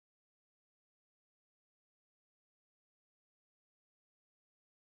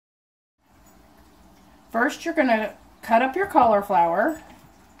First, you're going to cut up your cauliflower.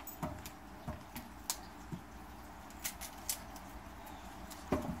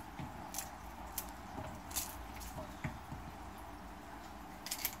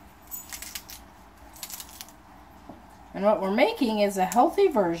 And what we're making is a healthy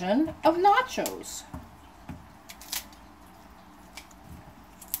version of nachos.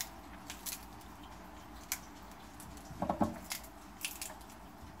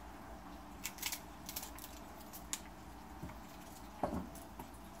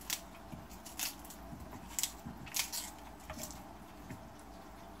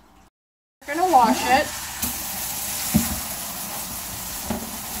 We're going to wash it.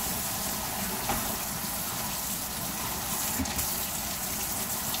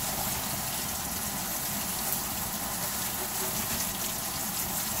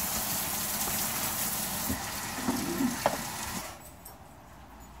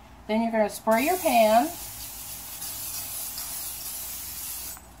 Then you're going to spray your pan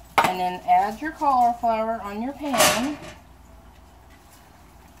and then add your cauliflower on your pan.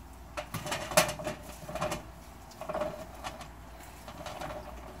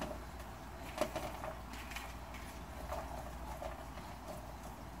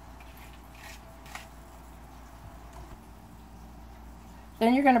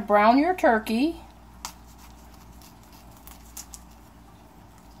 Then you're going to brown your turkey.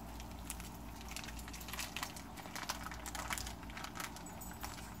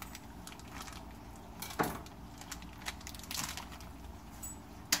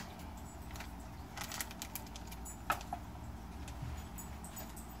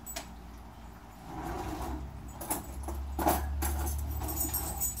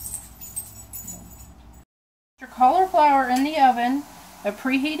 Your cauliflower in the oven, a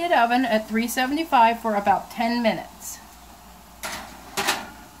preheated oven at 375 for about 10 minutes.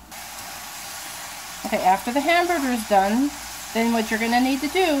 Okay, after the hamburger's done, then what you're going to need to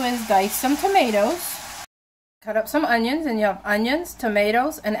do is dice some tomatoes. Cut up some onions, and you have onions,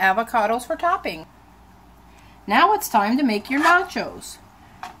 tomatoes, and avocados for topping. Now it's time to make your nachos.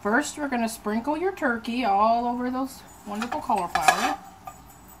 First, we're going to sprinkle your turkey all over those wonderful cauliflower.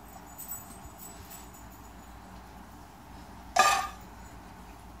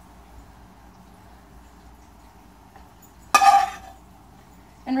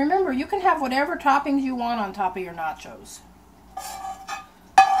 And remember, you can have whatever toppings you want on top of your nachos.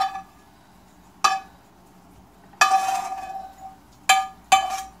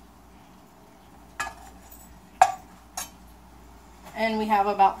 And we have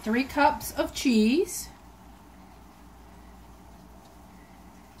about 3 cups of cheese.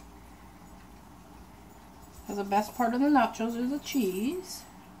 Because the best part of the nachos is the cheese.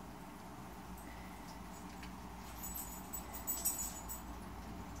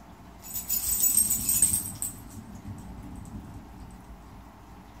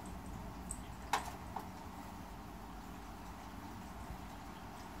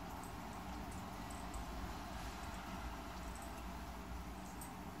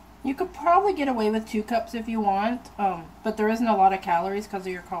 You could probably get away with 2 cups if you want, but there isn't a lot of calories because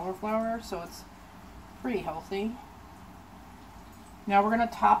of your cauliflower, so it's pretty healthy. Now we're going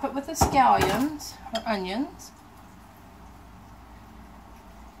to top it with the scallions, or onions.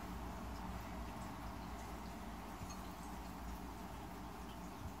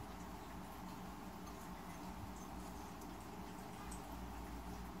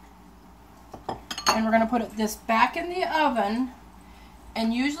 And we're going to put this back in the oven.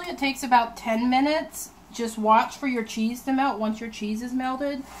 And usually it takes about 10 minutes. Just watch for your cheese to melt. Once your cheese is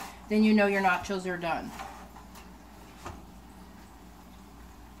melted, then you know your nachos are done.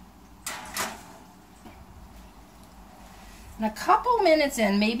 And a couple minutes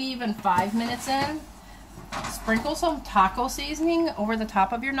in, maybe even 5 minutes in, sprinkle some taco seasoning over the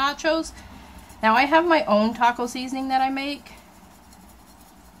top of your nachos. Now I have my own taco seasoning that I make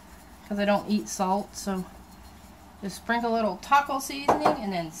because I don't eat salt, so just sprinkle a little taco seasoning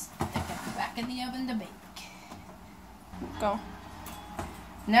and then stick it back in the oven to bake. Go.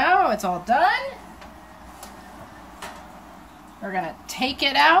 Now it's all done. We're going to take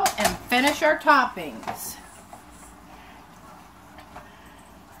it out and finish our toppings.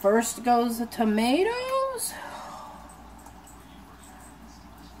 First goes the tomatoes.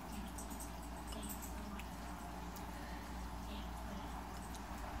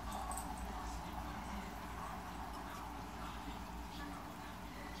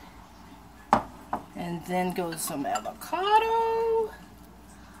 And then goes some avocado.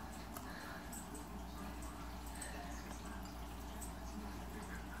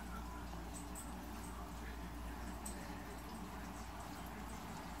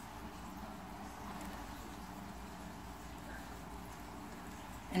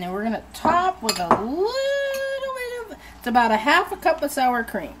 And then we're going to top with a little bit of, it's about a half a cup of sour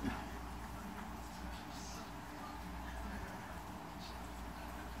cream.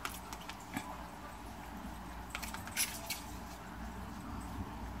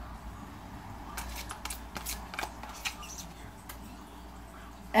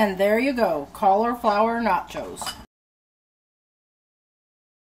 And there you go, cauliflower nachos.